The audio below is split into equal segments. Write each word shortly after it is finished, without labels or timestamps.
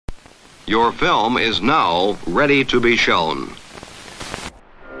Your film is now ready to be shown.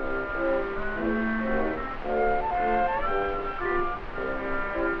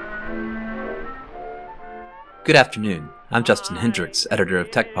 Good afternoon. I'm Justin Hendricks, editor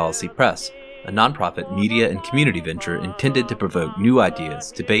of Tech Policy Press, a nonprofit media and community venture intended to provoke new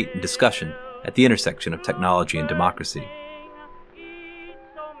ideas, debate, and discussion at the intersection of technology and democracy.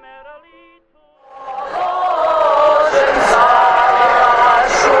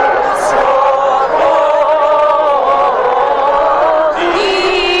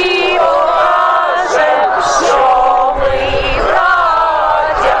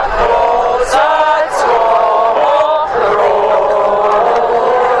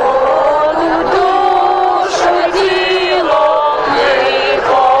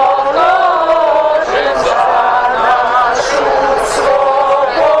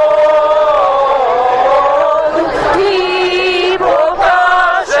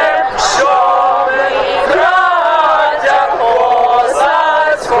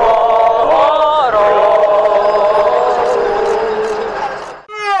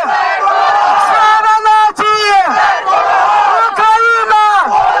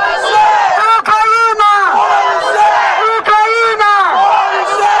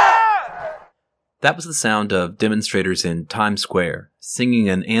 That was the sound of demonstrators in Times Square singing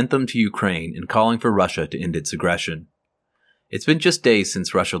an anthem to Ukraine and calling for Russia to end its aggression. It's been just days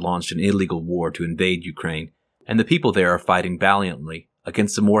since Russia launched an illegal war to invade Ukraine, and the people there are fighting valiantly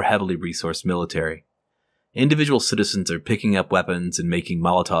against a more heavily resourced military. Individual citizens are picking up weapons and making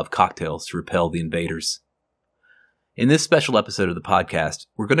Molotov cocktails to repel the invaders. In this special episode of the podcast,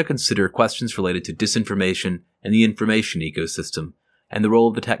 we're going to consider questions related to disinformation and the information ecosystem, and the role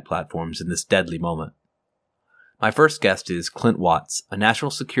of the tech platforms in this deadly moment. My first guest is Clint Watts, a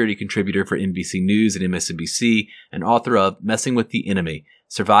national security contributor for NBC News and MSNBC, and author of Messing with the Enemy,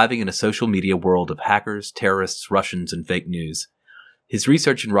 Surviving in a Social Media World of Hackers, Terrorists, Russians, and Fake News. His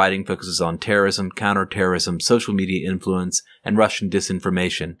research and writing focuses on terrorism, counterterrorism, social media influence, and Russian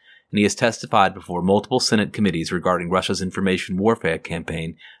disinformation, and he has testified before multiple Senate committees regarding Russia's information warfare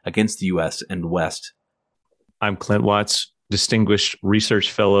campaign against the U.S. and the West. I'm Clint Watts, Distinguished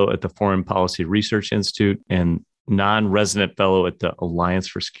Research Fellow at the Foreign Policy Research Institute and non-resident fellow at the Alliance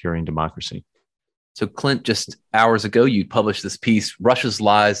for Securing Democracy. So, Clint, just hours ago, you published this piece, Russia's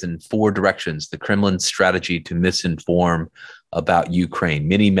Lies in Four Directions, the Kremlin's Strategy to Misinform About Ukraine,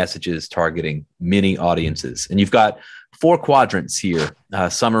 many messages targeting many audiences. And you've got four quadrants here,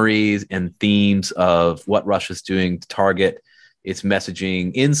 summaries and themes of what Russia's doing to target its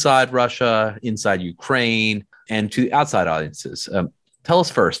messaging inside Russia, inside Ukraine, and to outside audiences. Tell us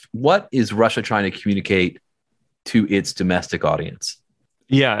first, what is Russia trying to communicate to its domestic audience?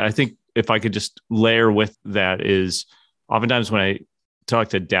 Yeah, I think if I could just layer with that is oftentimes when I talk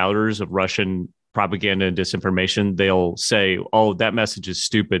to doubters of Russian propaganda and disinformation, they'll say, oh, that message is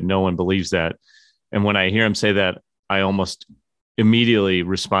stupid. No one believes that. And when I hear them say that, I almost immediately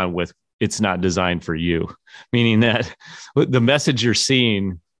respond with, it's not designed for you, meaning that the message you're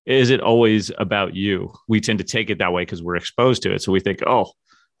seeing isn't always about you. We tend to take it that way because we're exposed to it. So we think, oh,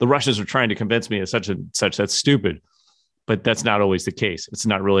 the Russians are trying to convince me of such and such. That's stupid. But that's not always the case. It's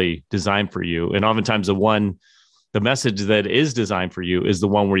not really designed for you. And oftentimes the message that is designed for you is the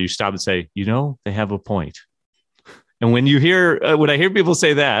one where you stop and say, you know, they have a point. And when I hear people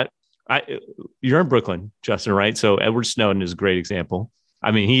say that, you're in Brooklyn, Justin, right? So Edward Snowden is a great example.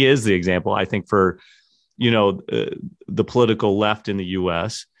 I mean, he is the example, I think, for, the political left in the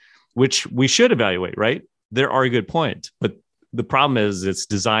U.S., which we should evaluate, right? There are good points, but the problem is it's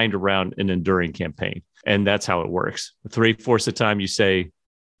designed around an enduring campaign, and that's how it works. 3/4 of the time you say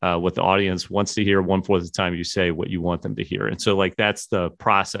what the audience wants to hear, 1/4 of the time you say what you want them to hear. And so that's the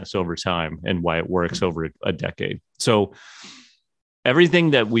process over time and why it works over a decade. So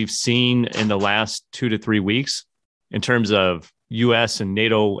everything that we've seen in the last 2 to 3 weeks in terms of U.S. and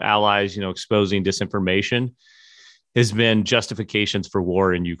NATO allies, exposing disinformation has been justifications for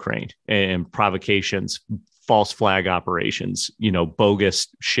war in Ukraine and provocations, false flag operations, bogus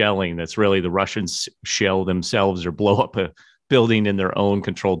shelling. That's really the Russians shell themselves or blow up a building in their own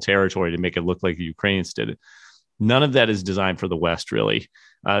controlled territory to make it look like the Ukrainians did it. None of that is designed for the West, really.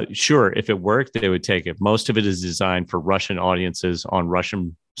 Sure, if it worked, they would take it. Most of it is designed for Russian audiences on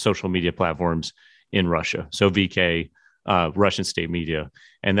Russian social media platforms in Russia. So VK, Russian state media.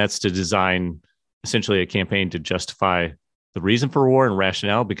 And that's to design essentially a campaign to justify the reason for war and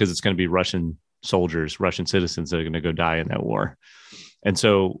rationale, because it's going to be Russian soldiers, Russian citizens that are going to go die in that war. And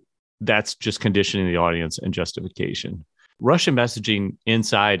so that's just conditioning the audience and justification. Russian messaging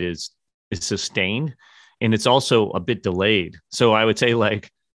inside is sustained, and it's also a bit delayed. So I would say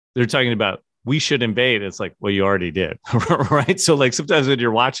they're talking about we should invade. It's like, well, you already did, right? So like sometimes when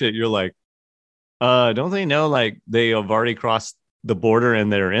you're watching it, you're like, don't they know like they have already crossed the border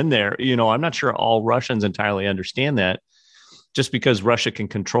and they're in there? I'm not sure all Russians entirely understand that. Just because Russia can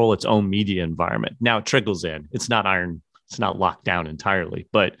control its own media environment. Now it trickles in. It's not locked down entirely,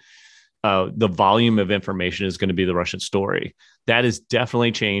 but the volume of information is going to be the Russian story. That has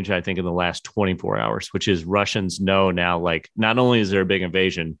definitely changed, I think, in the last 24 hours, which is Russians know now, like, not only is there a big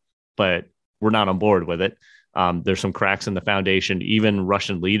invasion, but we're not on board with it. There's some cracks in the foundation, even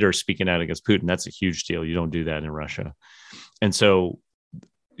Russian leaders speaking out against Putin. That's a huge deal. You don't do that in Russia. And so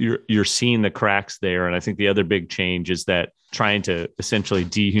you're seeing the cracks there. And I think the other big change is that trying to essentially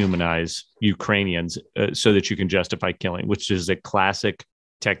dehumanize Ukrainians so that you can justify killing, which is a classic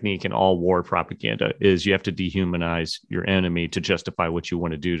technique in all war propaganda, is you have to dehumanize your enemy to justify what you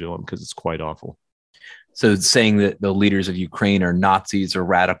want to do to them, because it's quite awful. So saying that the leaders of Ukraine are Nazis or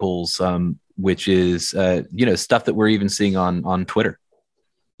radicals, which is, stuff that we're even seeing on Twitter.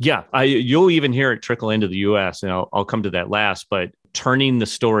 Yeah, you'll even hear it trickle into the U.S., and I'll come to that last. But turning the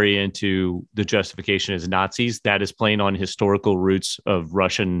story into the justification as Nazis, that is playing on historical roots of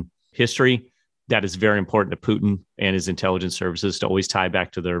Russian history. That is very important to Putin and his intelligence services to always tie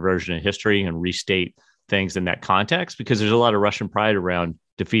back to their version of history and restate things in that context, because there's a lot of Russian pride around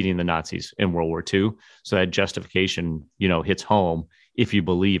defeating the Nazis in World War II. So that justification, hits home if you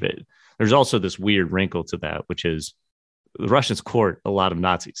believe it. There's also this weird wrinkle to that, which is the Russians court a lot of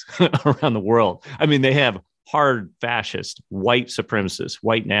Nazis around the world. I mean, they have hard fascist, white supremacist,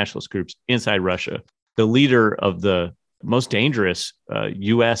 white nationalist groups inside Russia. The leader of the most dangerous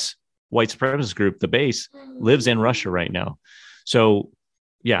U.S. white supremacist group, the base, lives in Russia right now. So,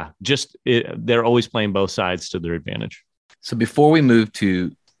 yeah, they're always playing both sides to their advantage. So before we move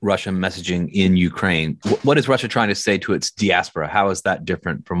to Russian messaging in Ukraine, what is Russia trying to say to its diaspora? How is that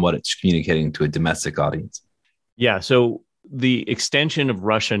different from what it's communicating to a domestic audience? Yeah, so the extension of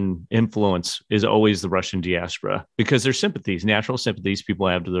Russian influence is always the Russian diaspora, because there's sympathies, natural sympathies people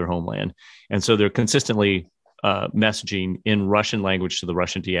have to their homeland. And so they're consistently messaging in Russian language to the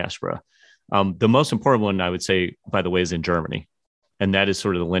Russian diaspora. The most important one, I would say, by the way, is in Germany. And that is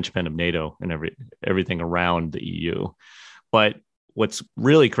sort of the linchpin of NATO and everything around the EU. But what's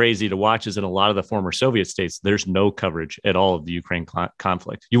really crazy to watch is in a lot of the former Soviet states, there's no coverage at all of the Ukraine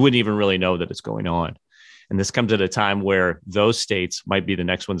conflict. You wouldn't even really know that it's going on. And this comes at a time where those states might be the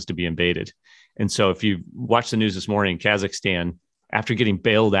next ones to be invaded. And so if you watch the news this morning, Kazakhstan, after getting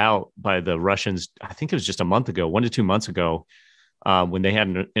bailed out by the Russians, I think it was just a month ago, 1 to 2 months ago, when they had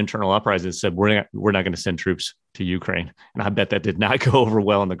an internal uprising that said, we're not going to send troops to Ukraine. And I bet that did not go over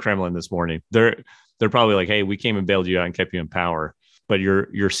well in the Kremlin this morning. They're probably like, hey, we came and bailed you out and kept you in power. But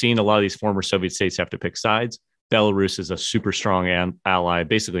you're seeing a lot of these former Soviet states have to pick sides. Belarus is a super strong ally,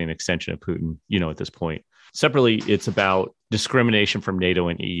 basically an extension of Putin, at this point. Separately, it's about discrimination from NATO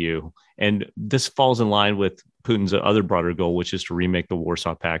and EU. And this falls in line with Putin's other broader goal, which is to remake the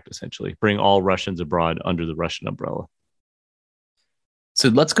Warsaw Pact, essentially, bring all Russians abroad under the Russian umbrella. So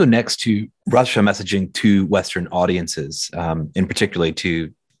let's go next to Russia messaging to Western audiences, in particularly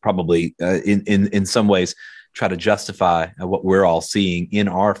to probably in some ways try to justify what we're all seeing in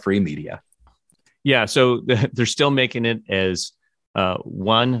our free media. Yeah, so they're still making it as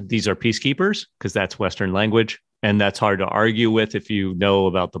one, these are peacekeepers, because that's Western language. And that's hard to argue with if you know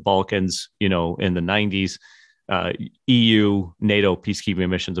about the Balkans, in the 90s, EU, NATO peacekeeping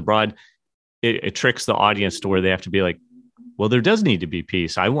missions abroad. It tricks the audience to where they have to be like, well, there does need to be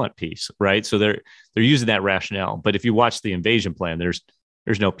peace. I want peace, right? So they're using that rationale. But if you watch the invasion plan, there's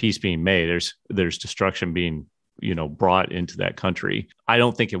no peace being made. There's destruction being brought into that country. I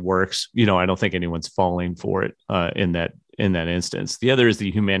don't think it works. I don't think anyone's falling for it in that instance. The other is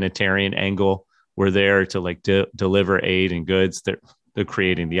the humanitarian angle. We're there to deliver aid and goods. They're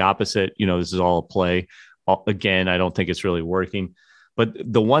creating the opposite. This is all a play. Again, I don't think it's really working. But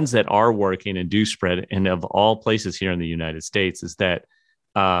the ones that are working and do spread, and of all places here in the United States, is that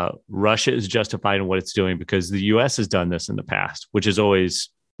Russia is justified in what it's doing because the U.S. has done this in the past, which is always,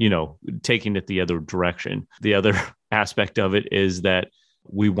 taking it the other direction. The other aspect of it is that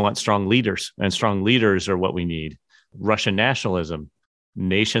we want strong leaders, and strong leaders are what we need. Russian nationalism,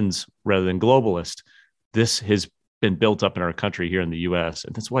 nations rather than globalist. This has been built up in our country here in the U.S.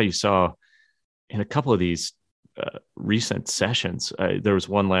 And that's why you saw in a couple of these recent sessions, there was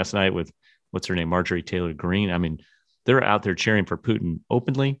one last night with, what's her name, Marjorie Taylor Greene. I mean, they're out there cheering for Putin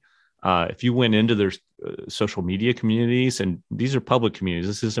openly. If you went into their social media communities, and these are public communities,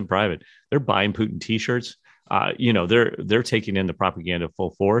 this isn't private, they're buying Putin T-shirts. They're taking in the propaganda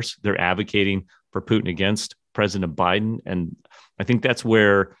full force. They're advocating for Putin against President Biden. And I think that's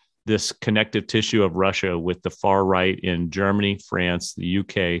where this connective tissue of Russia with the far right in Germany, France, the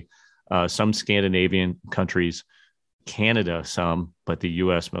UK, some Scandinavian countries, Canada, some, but the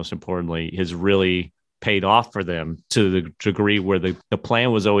US, most importantly, has really paid off for them to the degree where the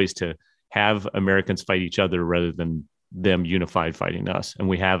plan was always to have Americans fight each other rather than them unified fighting us. And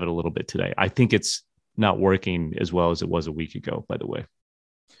we have it a little bit today. I think it's not working as well as it was a week ago, by the way.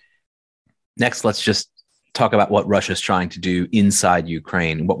 Next, let's just talk about what Russia's trying to do inside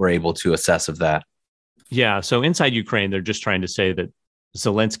Ukraine and what we're able to assess of that. Yeah. So inside Ukraine, they're just trying to say that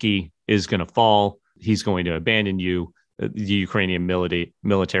Zelensky is going to fall. He's going to abandon you. The Ukrainian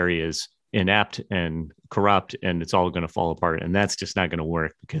military is inept and corrupt, and it's all going to fall apart. And that's just not going to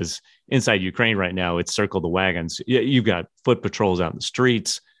work, because inside Ukraine right now, it's circle the wagons. You've got foot patrols out in the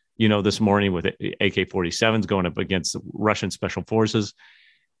streets. This morning with AK-47s going up against the Russian special forces,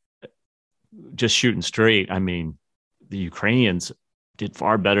 just shooting straight. I mean, the Ukrainians did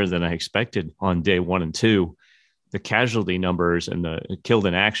far better than I expected on day 1 and 2. The casualty numbers and the killed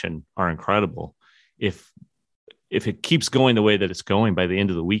in action are incredible. If it keeps going the way that it's going, by the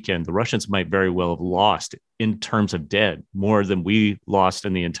end of the weekend, the Russians might very well have lost in terms of dead more than we lost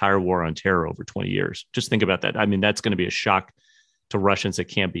in the entire war on terror over 20 years. Just think about that. I mean, that's going to be a shock to Russians that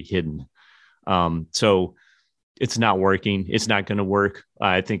can't be hidden. So it's not working. It's not going to work.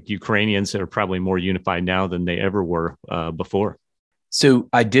 I think Ukrainians are probably more unified now than they ever were before. So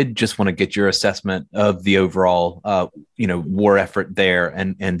I did just want to get your assessment of the overall, war effort there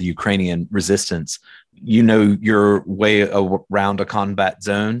and the Ukrainian resistance. Your way around a combat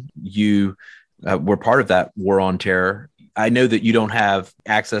zone. You were part of that war on terror. I know that you don't have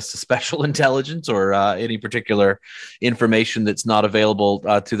access to special intelligence or any particular information that's not available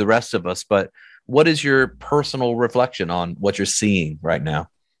to the rest of us. But what is your personal reflection on what you're seeing right now?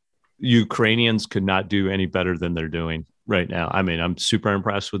 Ukrainians could not do any better than they're doing right now. I mean, I'm super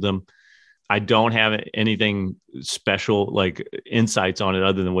impressed with them. I don't have anything special like insights on it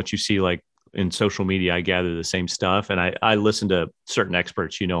other than what you see like in social media. I gather the same stuff. And I listen to certain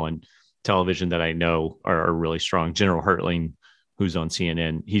experts, on television that I know are really strong. General Hertling, who's on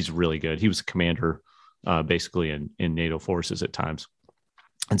CNN, he's really good. He was a commander basically in NATO forces at times.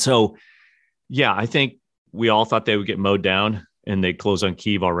 And so, yeah, I think we all thought they would get mowed down and they'd close on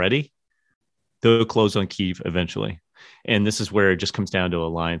Kyiv already. They'll close on Kyiv eventually. And this is where it just comes down to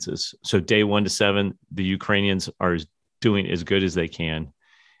alliances. So day 1 to 7, the Ukrainians are doing as good as they can.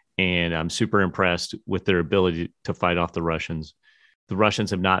 And I'm super impressed with their ability to fight off the Russians. The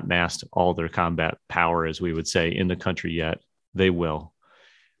Russians have not massed all their combat power, as we would say, in the country yet. They will.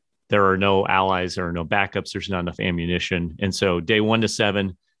 There are no allies, there are no backups, there's not enough ammunition. And so day 1 to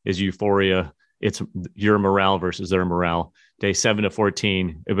 7 is euphoria. It's your morale versus their morale. Day 7 to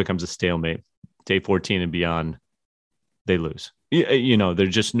 14, it becomes a stalemate. Day 14 and beyond, they lose.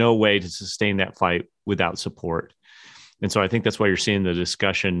 There's just no way to sustain that fight without support. And so I think that's why you're seeing the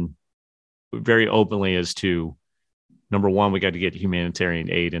discussion very openly as to, number one, we got to get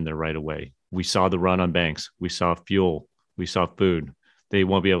humanitarian aid in there right away. We saw the run on banks. We saw fuel. We saw food. They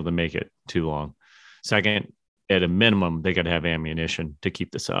won't be able to make it too long. Second, at a minimum, they got to have ammunition to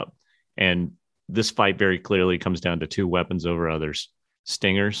keep this up. And this fight very clearly comes down to 2 weapons over others: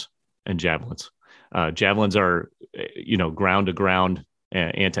 stingers and javelins. Javelins are, ground to ground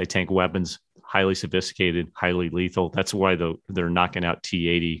anti-tank weapons, highly sophisticated, highly lethal. That's why they're knocking out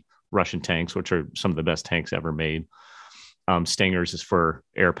T-80 Russian tanks, which are some of the best tanks ever made. Stingers is for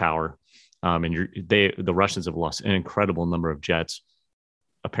air power. And the Russians have lost an incredible number of jets.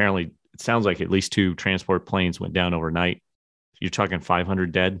 Apparently, it sounds like at least 2 transport planes went down overnight. You're talking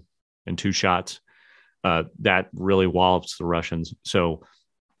 500 dead in 2 shots. That really wallops the Russians. So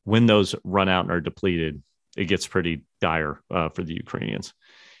when those run out and are depleted, it gets pretty dire for the Ukrainians.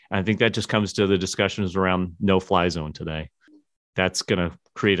 And I think that just comes to the discussions around no-fly zone today. That's going to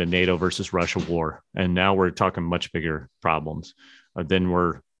create a NATO versus Russia war. And now we're talking much bigger problems. Then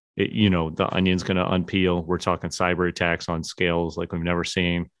the onion's going to unpeel. We're talking cyber attacks on scales like we've never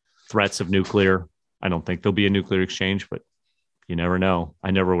seen. Threats of nuclear. I don't think there'll be a nuclear exchange, but you never know.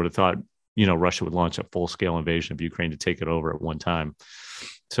 I never would have thought, Russia would launch a full-scale invasion of Ukraine to take it over at one time.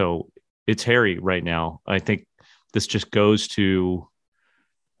 So it's hairy right now. I think this just goes to,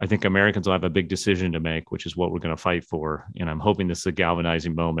 I think Americans will have a big decision to make, which is what we're going to fight for. And I'm hoping this is a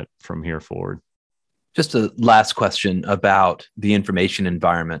galvanizing moment from here forward. Just a last question about the information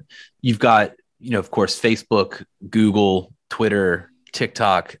environment. You've got, of course, Facebook, Google, Twitter,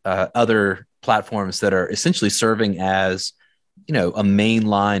 TikTok, other platforms that are essentially serving as, a main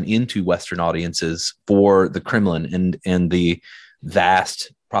line into Western audiences for the Kremlin and the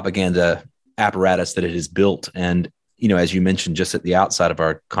vast propaganda apparatus that it has built and, as you mentioned just at the outside of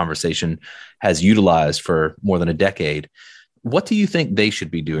our conversation, has utilized for more than a decade. What do you think they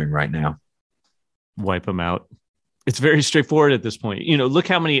should be doing right now? Wipe them out. It's very straightforward at this point. Look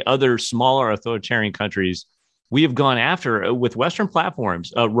how many other smaller authoritarian countries we have gone after with Western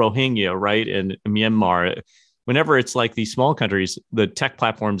platforms, Rohingya, right? And Myanmar. Whenever it's like these small countries, the tech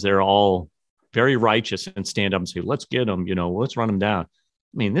platforms, they're all very righteous and stand up and say, let's get them, let's run them down.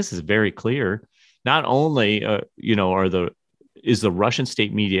 I mean, this is very clear. Not only, is the Russian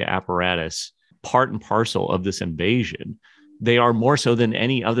state media apparatus part and parcel of this invasion, they are more so than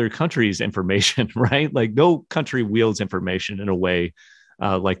any other country's information, right? Like no country wields information in a way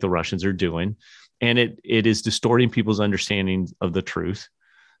like the Russians are doing. And it is distorting people's understanding of the truth.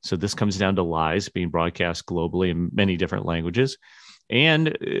 So this comes down to lies being broadcast globally in many different languages. And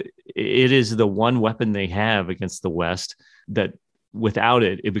it is the one weapon they have against the West that without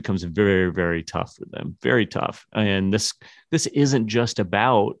it, it becomes very, very tough for them, very tough. And this isn't just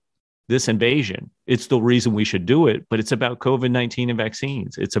about this invasion. It's the reason we should do it, but it's about COVID-19 and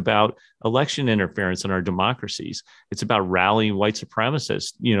vaccines. It's about election interference in our democracies. It's about rallying white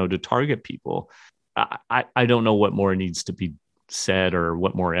supremacists, to target people. I don't know what more needs to be said or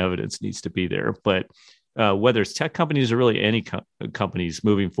what more evidence needs to be there, but whether it's tech companies or really any companies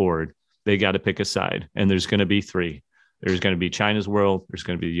moving forward, they got to pick a side. And there's going to be three. There's going to be China's world. There's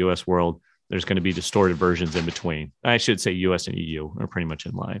going to be the U.S. world. There's going to be distorted versions in between. I should say U.S. and EU are pretty much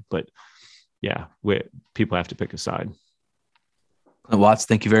in line. But yeah, people have to pick a side. Watts,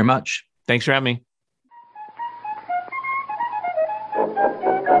 thank you very much. Thanks for having me.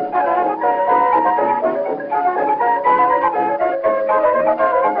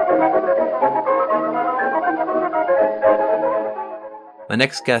 My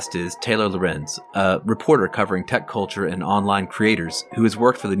next guest is Taylor Lorenz, a reporter covering tech culture and online creators who has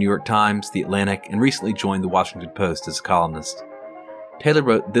worked for the New York Times, The Atlantic, and recently joined the Washington Post as a columnist. Taylor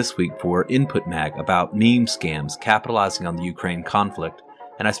wrote this week for Input Mag about meme scams capitalizing on the Ukraine conflict,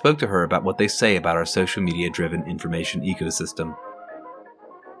 and I spoke to her about what they say about our social media-driven information ecosystem.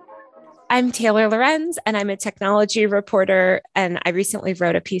 I'm Taylor Lorenz, and I'm a technology reporter, and I recently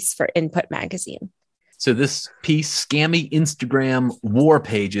wrote a piece for Input Magazine. So this piece, scammy Instagram war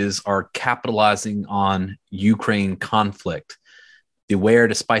pages are capitalizing on Ukraine conflict. Beware,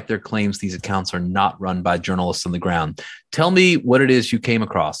 despite their claims, these accounts are not run by journalists on the ground. Tell me what it is you came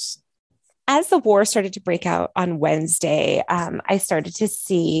across. As the war started to break out on Wednesday, I started to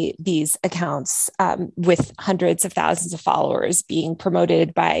see these accounts with hundreds of thousands of followers being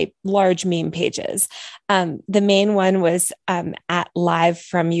promoted by large meme pages. The main one was at Live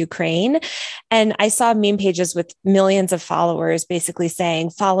from Ukraine. And I saw meme pages with millions of followers basically saying,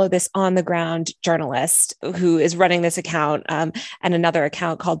 follow this on the ground journalist who is running this account and another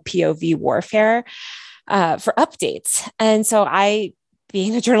account called POV Warfare for updates. And so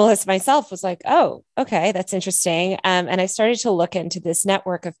being a journalist myself, was like, oh, okay, that's interesting. And I started to look into this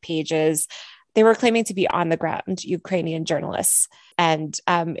network of pages. They were claiming to be on the ground Ukrainian journalists. And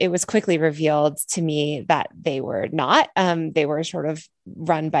it was quickly revealed to me that they were not. They were sort of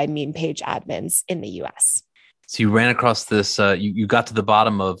run by meme page admins in the US. So you ran across this, you got to the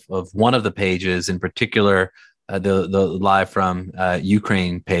bottom of one of the pages, in particular, the Live from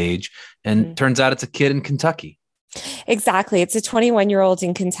Ukraine page, and turns out it's a kid in Kentucky. Exactly. It's a 21-year-old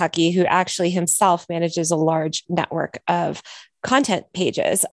in Kentucky who actually himself manages a large network of content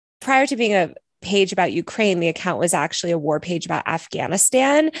pages. Prior to being a page about Ukraine, the account was actually a war page about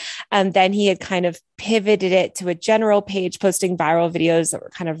Afghanistan. Then he had kind of pivoted it to a general page posting viral videos that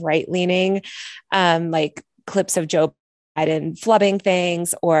were kind of right-leaning, like clips of Joe Biden flubbing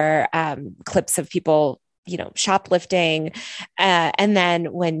things or clips of people, shoplifting. And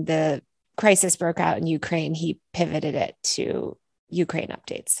then when the crisis broke out in Ukraine, he pivoted it to Ukraine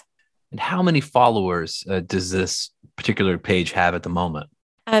updates. And how many followers does this particular page have at the moment?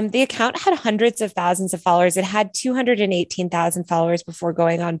 The account had hundreds of thousands of followers. It had 218,000 followers before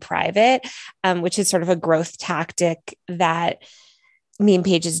going on private, which is sort of a growth tactic that meme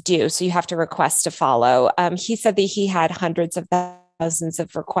pages do. So you have to request to follow. He said that he had hundreds of thousands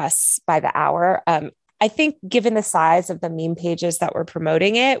of requests by the hour. I think given the size of the meme pages that were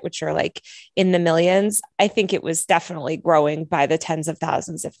promoting it, which are like in the millions, I think it was definitely growing by the tens of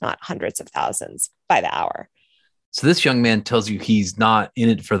thousands, if not hundreds of thousands by the hour. So this young man tells you he's not in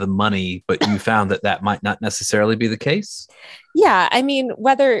it for the money, but you found that might not necessarily be the case? Yeah. I mean,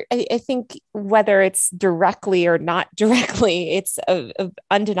 I think whether it's directly or not directly, it's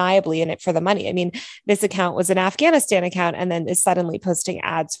undeniably in it for the money. I mean, this account was an Afghanistan account and then is suddenly posting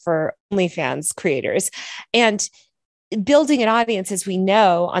ads for OnlyFans creators. And building an audience, as we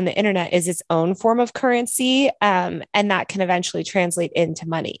know, on the internet is its own form of currency, and that can eventually translate into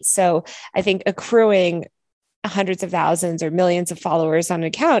money. So I think accruing hundreds of thousands or millions of followers on an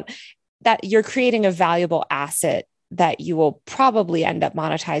account, that you're creating a valuable asset that you will probably end up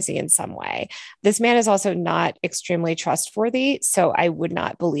monetizing in some way. This man is also not extremely trustworthy, so I would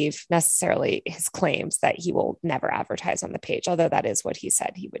not believe necessarily his claims that he will never advertise on the page, although that is what he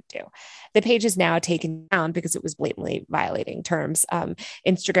said he would do. The page is now taken down because it was blatantly violating terms.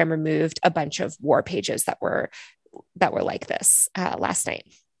 Instagram removed a bunch of war pages that were like this last night.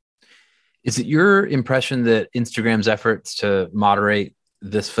 Is it your impression that Instagram's efforts to moderate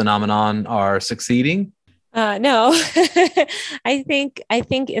this phenomenon are succeeding? No, I think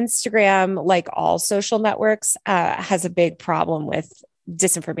Instagram, like all social networks, has a big problem with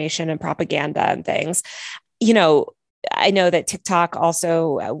disinformation and propaganda and things. I know that TikTok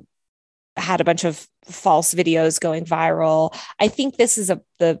also had a bunch of false videos going viral. I think this is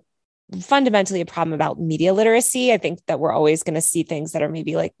fundamentally a problem about media literacy. I think that we're always going to see things that are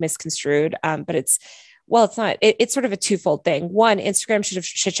maybe like misconstrued, but it's not. It's sort of a twofold thing. One, Instagram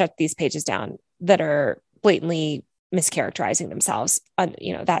should shut these pages down that are blatantly mischaracterizing themselves.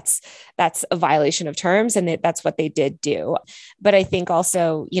 That's a violation of terms, and that's what they did do. But I think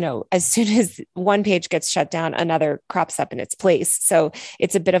also, as soon as one page gets shut down, another crops up in its place. So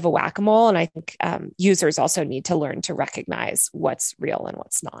it's a bit of a whack-a-mole. And I think users also need to learn to recognize what's real and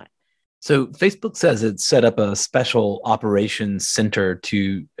what's not. So Facebook says it's set up a special operations center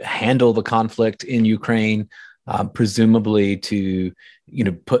to handle the conflict in Ukraine, presumably to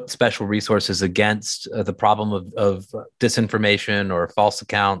put special resources against the problem of disinformation or false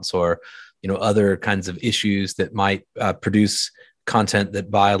accounts or other kinds of issues that might produce content that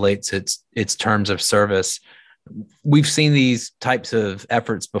violates its terms of service. We've seen these types of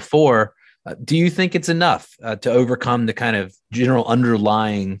efforts before. Do you think it's enough to overcome the kind of general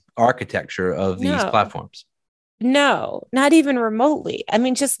underlying architecture of these platforms? No, not even remotely. I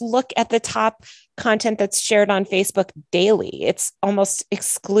mean, just look at the top content that's shared on Facebook daily. It's almost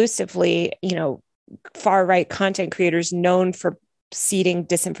exclusively, far-right content creators known for seeding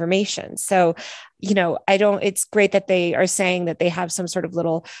disinformation. So, it's great that they are saying that they have some sort of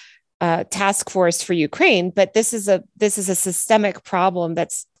little task force for Ukraine, but this is a systemic problem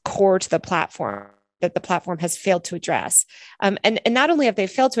that's core to the platform, that the platform has failed to address. And not only have they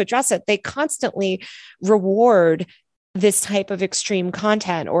failed to address it, they constantly reward this type of extreme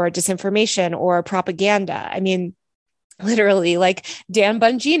content or disinformation or propaganda. I mean, literally, like Dan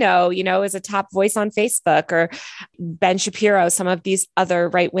Bongino, is a top voice on Facebook, or Ben Shapiro, some of these other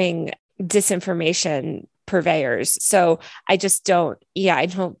right-wing disinformation purveyors. So I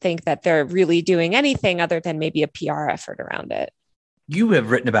don't think that they're really doing anything other than maybe a PR effort around it. You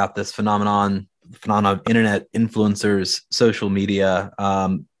have written about this phenomenon of internet influencers, social media.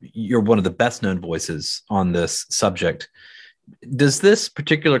 You're one of the best known voices on this subject. Does this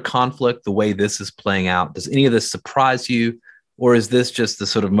particular conflict, the way this is playing out, does any of this surprise you? Or is this just the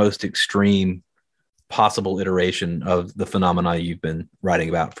sort of most extreme possible iteration of the phenomena you've been writing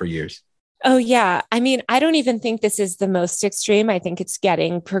about for years? Oh, yeah. I mean, I don't even think this is the most extreme. I think it's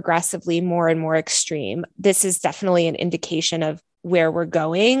getting progressively more and more extreme. This is definitely an indication of where we're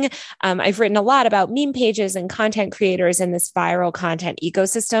going. I've written a lot about meme pages and content creators in this viral content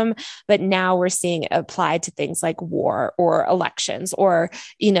ecosystem, but now we're seeing it applied to things like war or elections, or,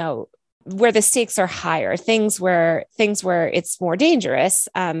 where the stakes are higher, things where it's more dangerous.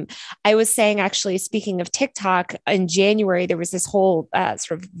 I was saying, actually, speaking of TikTok, in January, there was this whole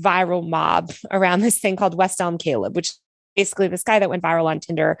sort of viral mob around this thing called West Elm Caleb, which is basically this guy that went viral on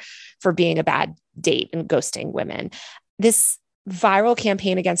Tinder for being a bad date and ghosting women. This viral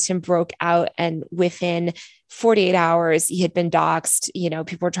campaign against him broke out, and within 48 hours, he had been doxxed.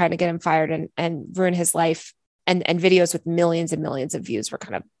 People were trying to get him fired and ruin his life. And videos with millions and millions of views were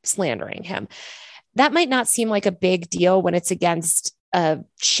kind of slandering him. That might not seem like a big deal when it's against a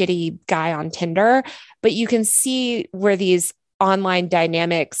shitty guy on Tinder, but you can see where these online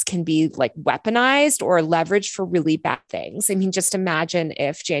dynamics can be like weaponized or leveraged for really bad things. I mean, just imagine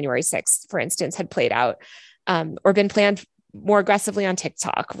if January 6th, for instance, had played out or been planned more aggressively on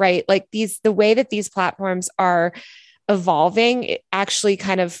TikTok, right? Like the way that these platforms are evolving, it actually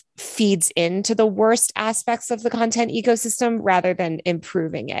kind of feeds into the worst aspects of the content ecosystem rather than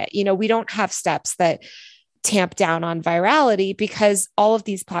improving it. We don't have steps that tamp down on virality because all of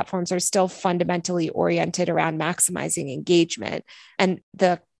these platforms are still fundamentally oriented around maximizing engagement. And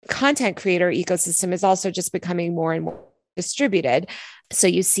the content creator ecosystem is also just becoming more and more distributed. So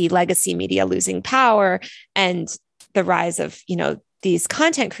you see legacy media losing power and the rise of, these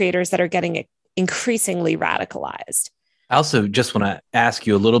content creators that are getting increasingly radicalized. I also just want to ask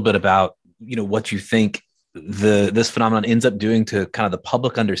you a little bit about, what you think this phenomenon ends up doing to kind of the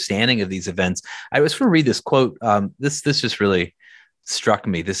public understanding of these events. I was going to read this quote. This just really struck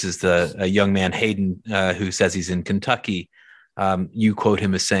me. This is a young man, Hayden, who says he's in Kentucky. You quote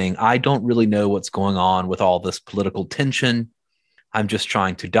him as saying, "I don't really know what's going on with all this political tension. I'm just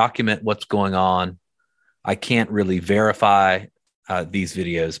trying to document what's going on. I can't really verify these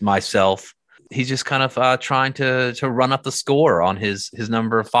videos myself." He's just kind of trying to run up the score on his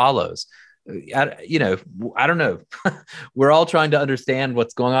number of follows. I don't know. We're all trying to understand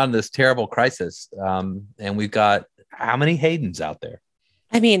what's going on in this terrible crisis. And we've got how many Haydens out there?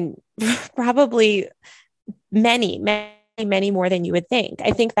 I mean, probably many, many, many more than you would think.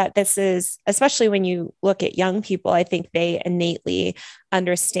 I think that this is, especially when you look at young people, I think they innately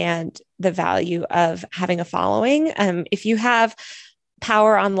understand the value of having a following. If you have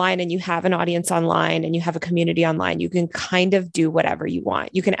power online and you have an audience online and you have a community online, you can kind of do whatever you want.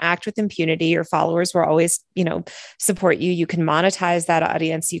 You can act with impunity. Your followers will always, support you. You can monetize that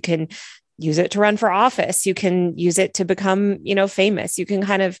audience. You can use it to run for office. You can use it to become, famous. You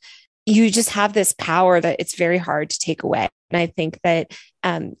can you just have this power that it's very hard to take away. And I think that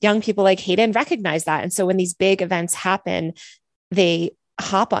young people like Hayden recognize that. And so when these big events happen, they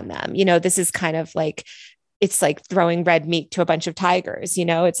hop on them. This is kind of like, it's like throwing red meat to a bunch of tigers.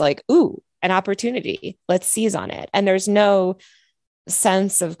 It's like, ooh, an opportunity. Let's seize on it. And there's no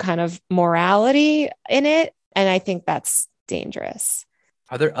sense of kind of morality in it. And I think that's dangerous.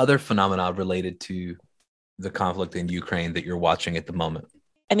 Are there other phenomena related to the conflict in Ukraine that you're watching at the moment?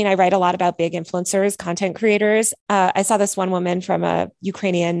 I mean, I write a lot about big influencers, content creators. I saw this one woman from a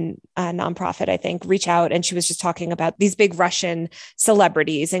Ukrainian nonprofit, I think, reach out, and she was just talking about these big Russian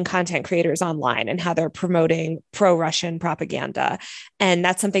celebrities and content creators online and how they're promoting pro-Russian propaganda. And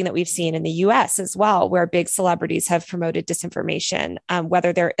that's something that we've seen in the US as well, where big celebrities have promoted disinformation,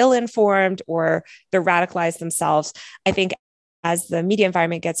 whether they're ill-informed or they're radicalized themselves. I think as the media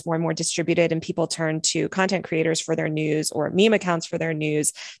environment gets more and more distributed and people turn to content creators for their news or meme accounts for their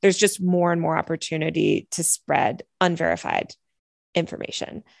news, there's just more and more opportunity to spread unverified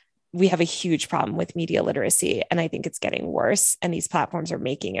information. We have a huge problem with media literacy, and I think it's getting worse, and these platforms are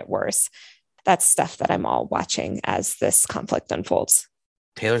making it worse. That's stuff that I'm all watching as this conflict unfolds.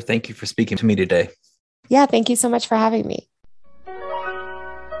 Taylor, thank you for speaking to me today. Yeah, thank you so much for having me.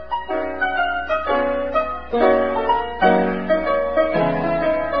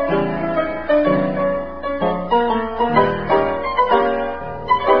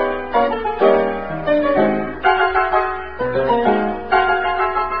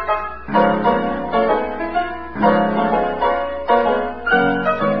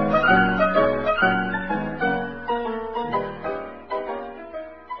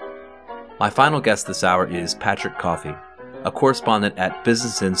 My final guest this hour is Patrick Coffey, a correspondent at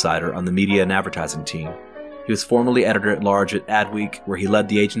Business Insider on the media and advertising team. He was formerly editor-at-large at Adweek, where he led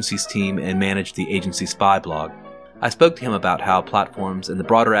the agency's team and managed the Agency Spy blog. I spoke to him about how platforms and the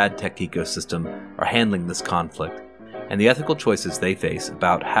broader ad tech ecosystem are handling this conflict, and the ethical choices they face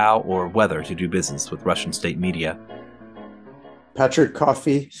about how or whether to do business with Russian state media. Patrick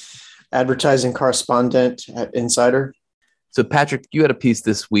Coffey, advertising correspondent at Insider. So Patrick, you had a piece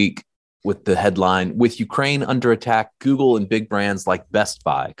this week with the headline, "With Ukraine under attack, Google and big brands like Best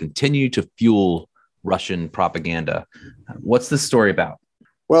Buy continue to fuel Russian propaganda." What's this story about?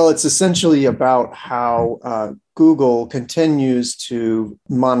 Well, it's essentially about how Google continues to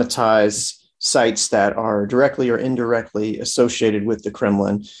monetize sites that are directly or indirectly associated with the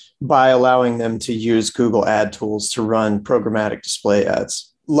Kremlin by allowing them to use Google ad tools to run programmatic display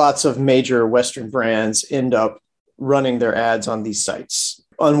ads. Lots of major Western brands end up running their ads on these sites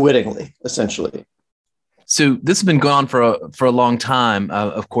unwittingly, essentially. So this has been going on for a long time.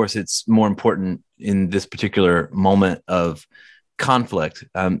 Of course, it's more important in this particular moment of conflict.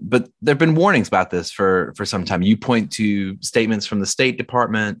 But there have been warnings about this for some time. You point to statements from the State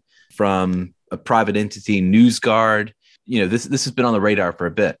Department, from a private entity, NewsGuard. This has been on the radar for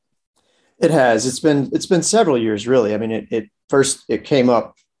a bit. It has. It's been several years, really. I mean, it came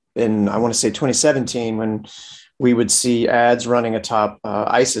up in, I want to say, 2017, when we would see ads running atop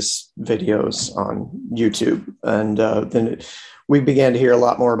ISIS videos on YouTube. And then we began to hear a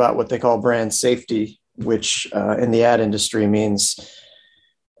lot more about what they call brand safety, which in the ad industry means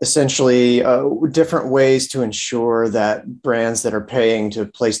essentially different ways to ensure that brands that are paying to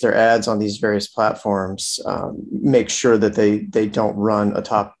place their ads on these various platforms make sure that they don't run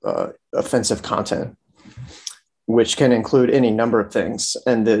atop offensive content, which can include any number of things.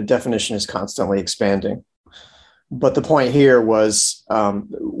 And the definition is constantly expanding. But the point here was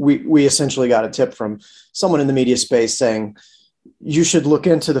we essentially got a tip from someone in the media space saying, you should look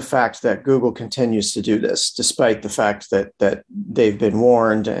into the fact that Google continues to do this, despite the fact that they've been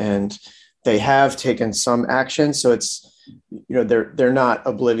warned and they have taken some action. So it's, they're not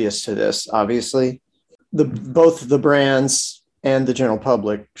oblivious to this. Obviously, both the brands and the general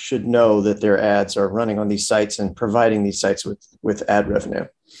public should know that their ads are running on these sites and providing these sites with ad revenue.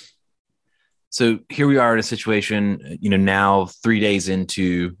 So here we are in a situation, now 3 days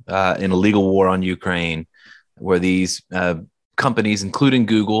into an illegal war on Ukraine, where these companies, including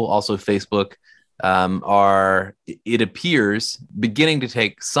Google, also Facebook, are, it appears, beginning to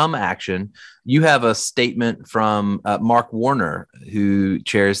take some action. You have a statement from Mark Warner, who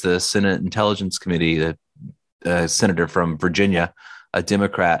chairs the Senate Intelligence Committee, the senator from Virginia, a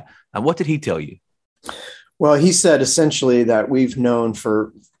Democrat. What did he tell you? Well, he said essentially that we've known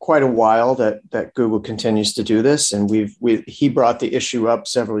for quite a while that Google continues to do this, and he brought the issue up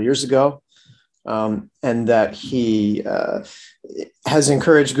several years ago, and that he has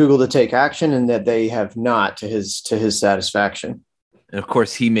encouraged Google to take action, and that they have not to his satisfaction. And of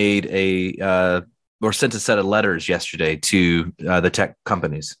course, he made sent a set of letters yesterday to the tech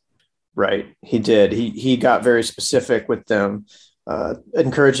companies. Right, he did. He got very specific with them,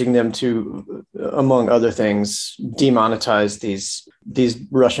 encouraging them to, among other things, demonetize these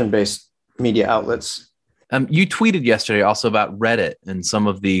Russian-based media outlets. You tweeted yesterday also about Reddit and some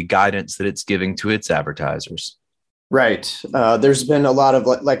of the guidance that it's giving to its advertisers. Right. There's been a lot of,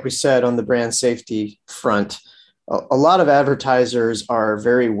 like we said, on the brand safety front, a lot of advertisers are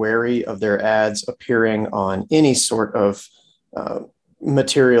very wary of their ads appearing on any sort of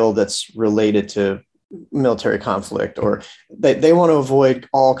material that's related to military conflict, or they want to avoid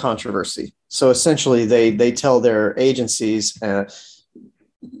all controversy. So essentially they tell their agencies,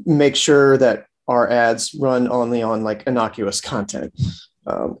 make sure that our ads run only on like innocuous content.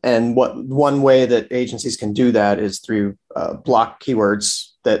 And one way that agencies can do that is through block keywords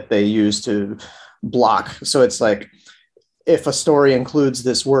that they use to block. So it's like, if a story includes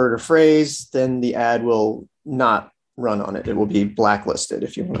this word or phrase, then the ad will not run on it. It will be blacklisted,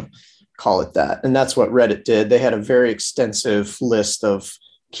 if you want to call it that. And that's what Reddit did. They had a very extensive list of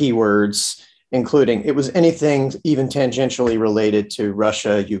keywords, including, it was anything even tangentially related to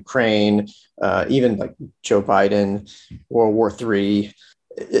Russia, Ukraine, even like Joe Biden, World War III.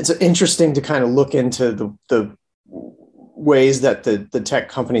 It's interesting to kind of look into the ways that the tech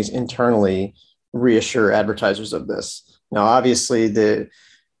companies internally reassure advertisers of this. Now, obviously, the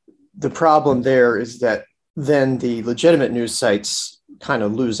problem there is that then the legitimate news sites kind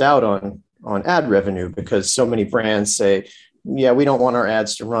of lose out on ad revenue, because so many brands say, yeah, we don't want our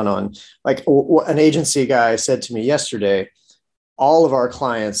ads to run on, like an agency guy said to me yesterday, all of our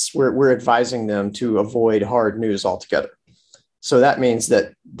clients, we're advising them to avoid hard news altogether. So that means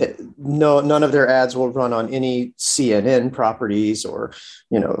that none of their ads will run on any CNN properties or,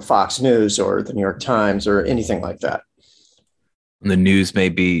 Fox News or the New York Times or anything like that. And the news may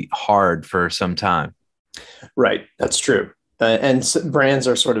be hard for some time. Right. That's true. And brands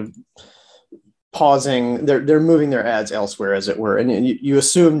are sort of pausing, they're moving their ads elsewhere, as it were. And you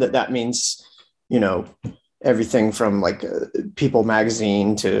assume that means, everything from like People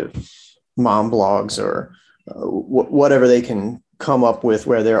magazine to mom blogs or whatever they can come up with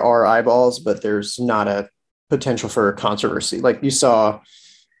where there are eyeballs, but there's not a potential for controversy. Like you saw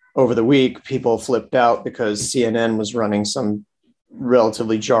over the week, people flipped out because CNN was running some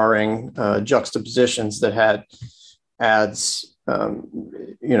relatively jarring juxtapositions that had ads,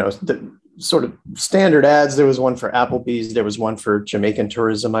 the sort of standard ads. There was one for Applebee's, there was one for Jamaican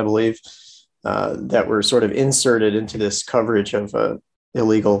tourism, I believe, that were sort of inserted into this coverage of a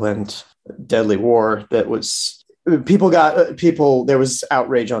illegal and deadly war. That was people, there was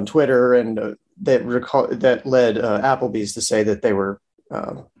outrage on Twitter, and that led Applebee's to say that they were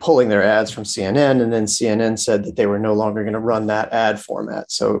pulling their ads from CNN, and then CNN said that they were no longer going to run that ad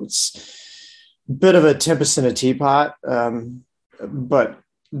format. So it's a bit of a tempest in a teapot, but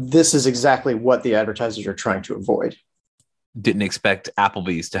this is exactly what the advertisers are trying to avoid. Didn't expect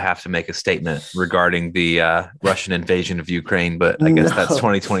Applebee's to have to make a statement regarding the Russian invasion of Ukraine, but I guess that's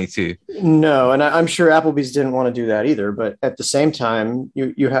 2022. No, and I'm sure Applebee's didn't want to do that either. But at the same time,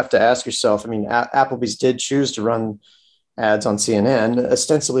 you have to ask yourself, I mean, Applebee's did choose to run ads on CNN,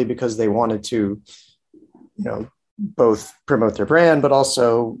 ostensibly because they wanted to, both promote their brand, but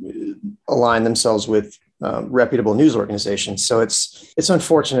also align themselves with reputable news organizations. So it's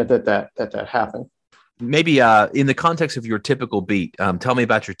unfortunate that happened. Maybe in the context of your typical beat, tell me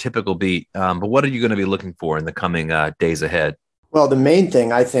about your typical beat, but what are you going to be looking for in the coming days ahead? Well, the main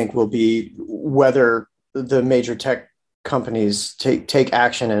thing I think will be whether the major tech companies take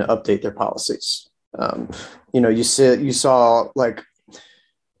action and update their policies. You saw, like,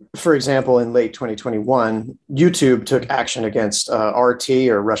 for example, in late 2021, YouTube took action against RT,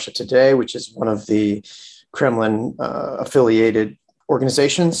 or Russia Today, which is one of the Kremlin affiliated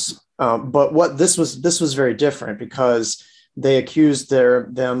organizations. But this was very different, because they accused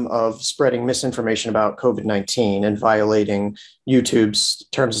them of spreading misinformation about COVID-19 and violating YouTube's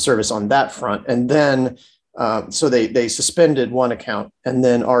terms of service on that front. And then so they suspended one account, and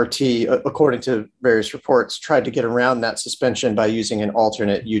then RT, according to various reports, tried to get around that suspension by using an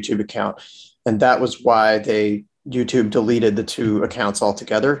alternate YouTube account. And that was why YouTube deleted the two accounts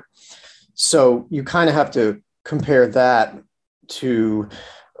altogether. So you kind of have to compare that to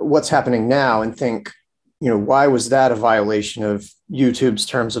what's happening now and think, why was that a violation of YouTube's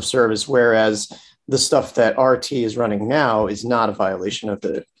terms of service, whereas the stuff that RT is running now is not a violation of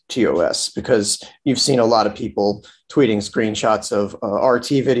the TOS? Because you've seen a lot of people tweeting screenshots of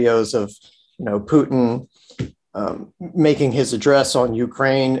RT videos of, Putin making his address on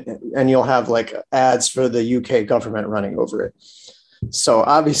Ukraine, and you'll have like ads for the UK government running over it. So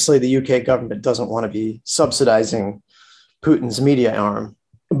obviously the UK government doesn't want to be subsidizing Putin's media arm,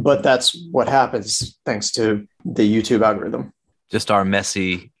 but that's what happens thanks to the YouTube algorithm. Just our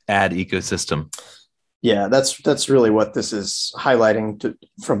messy ad ecosystem. Yeah, that's really what this is highlighting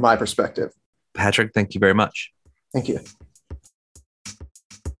from my perspective. Patrick, thank you very much. Thank you.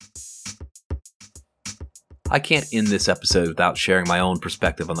 I can't end this episode without sharing my own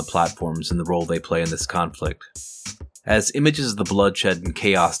perspective on the platforms and the role they play in this conflict. As images of the bloodshed and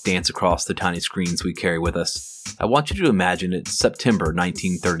chaos dance across the tiny screens we carry with us, I want you to imagine it's September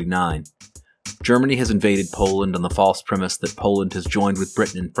 1939. Germany has invaded Poland on the false premise that Poland has joined with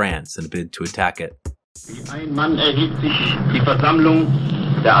Britain and France in a bid to attack it. Those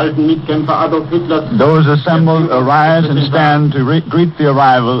assembled arise and stand to greet the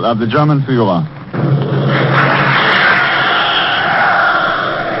arrival of the German Führer.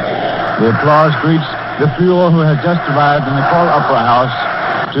 The applause greets the Führer, who has just arrived in the Call Opera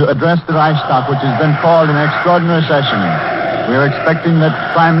House to address the Reichstag, which has been called an extraordinary session. We are expecting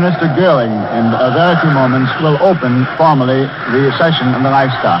that Prime Minister Göring, in a very few moments, will open formally the session of the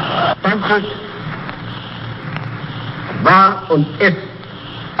Reichstag. Frankreich war und ist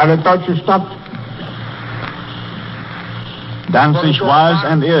eine deutsche Stadt. Danzig was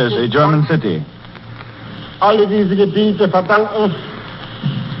and is a German city. Alle diese Gebiete verdanken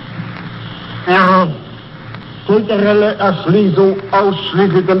ihre kulturelle Erschließung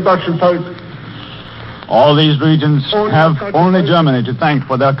ausschließlich dem deutschen Volk. All these regions have only Germany to thank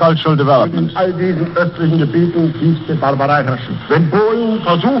for their cultural development. In all diesen östlichen Gebieten tiefste Barbarei herrschen. Wenn Polen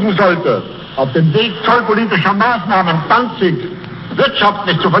versuchen sollte, auf dem Weg zollpolitischer Maßnahmen Danzig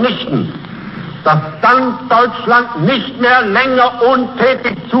wirtschaftlich zu vernichten, dass dann Deutschland nicht mehr länger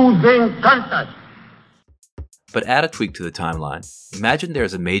untätig zusehen könnte. But add a tweak to the timeline. Imagine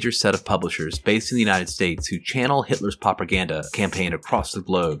there's a major set of publishers based in the United States who channel Hitler's propaganda campaign across the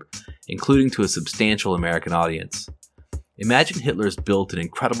globe, including to a substantial American audience. Imagine Hitler's built an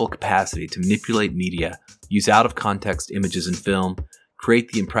incredible capacity to manipulate media, use out-of-context images and film,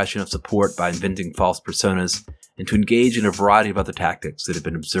 create the impression of support by inventing false personas, and to engage in a variety of other tactics that have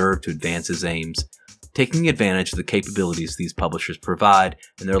been observed to advance his aims, taking advantage of the capabilities these publishers provide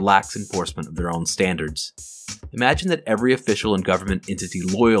and their lax enforcement of their own standards. Imagine that every official and government entity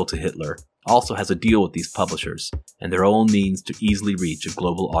loyal to Hitler also has a deal with these publishers and their own means to easily reach a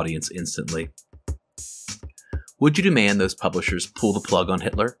global audience instantly. Would you demand those publishers pull the plug on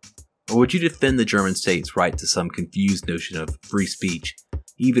Hitler? Or would you defend the German state's right to some confused notion of free speech,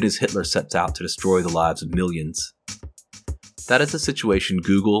 even as Hitler sets out to destroy the lives of millions? That is the situation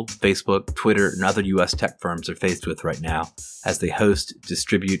Google, Facebook, Twitter, and other US tech firms are faced with right now, as they host,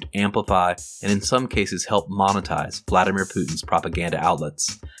 distribute, amplify, and in some cases help monetize Vladimir Putin's propaganda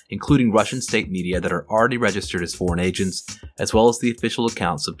outlets, including Russian state media that are already registered as foreign agents, as well as the official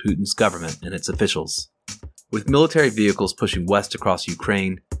accounts of Putin's government and its officials. With military vehicles pushing west across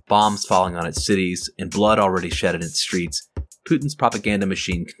Ukraine, bombs falling on its cities, and blood already shed in its streets, Putin's propaganda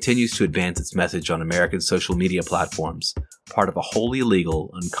machine continues to advance its message on American social media platforms, part of a wholly illegal,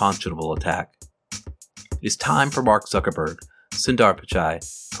 unconscionable attack. It is time for Mark Zuckerberg, Sundar Pichai,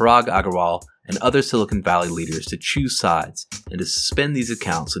 Parag Agrawal, and other Silicon Valley leaders to choose sides and to suspend these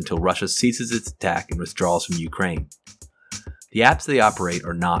accounts until Russia ceases its attack and withdraws from Ukraine. The apps they operate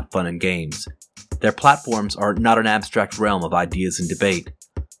are not fun and games. Their platforms are not an abstract realm of ideas and debate.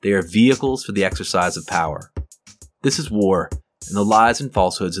 They are vehicles for the exercise of power. This is war, and the lies and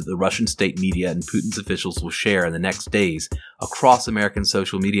falsehoods that the Russian state media and Putin's officials will share in the next days across American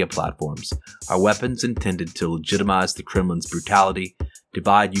social media platforms are weapons intended to legitimize the Kremlin's brutality,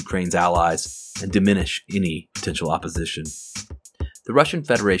 divide Ukraine's allies, and diminish any potential opposition. The Russian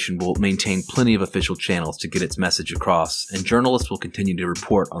Federation will maintain plenty of official channels to get its message across, and journalists will continue to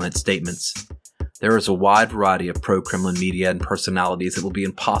report on its statements. There is a wide variety of pro-Kremlin media and personalities that will be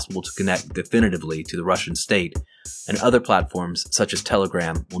impossible to connect definitively to the Russian state, and other platforms, such as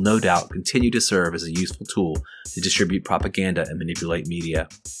Telegram, will no doubt continue to serve as a useful tool to distribute propaganda and manipulate media.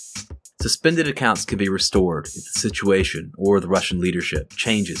 Suspended accounts can be restored if the situation or the Russian leadership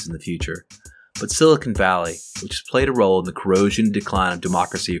changes in the future. But Silicon Valley, which has played a role in the corrosion and decline of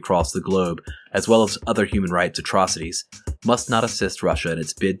democracy across the globe, as well as other human rights atrocities, must not assist Russia in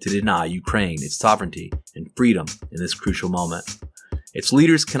its bid to deny Ukraine its sovereignty and freedom in this crucial moment. Its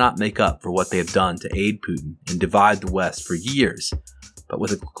leaders cannot make up for what they have done to aid Putin and divide the West for years, but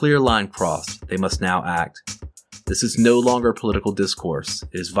with a clear line crossed, they must now act. This is no longer political discourse.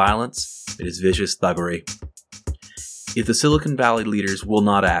 It is violence. It is vicious thuggery. If the Silicon Valley leaders will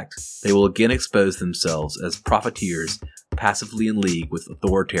not act, they will again expose themselves as profiteers passively in league with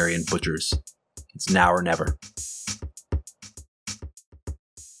authoritarian butchers. It's now or never.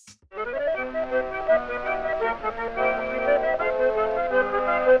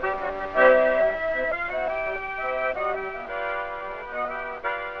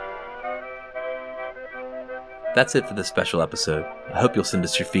 That's it for this special episode. I hope you'll send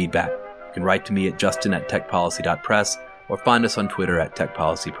us your feedback. You can write to me at justin@techpolicy.press or find us on Twitter at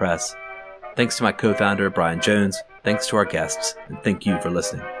techpolicypress. Thanks to my co-founder, Brian Jones. Thanks to our guests, and thank you for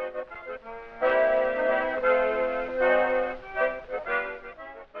listening.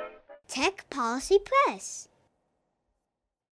 Tech Policy Press.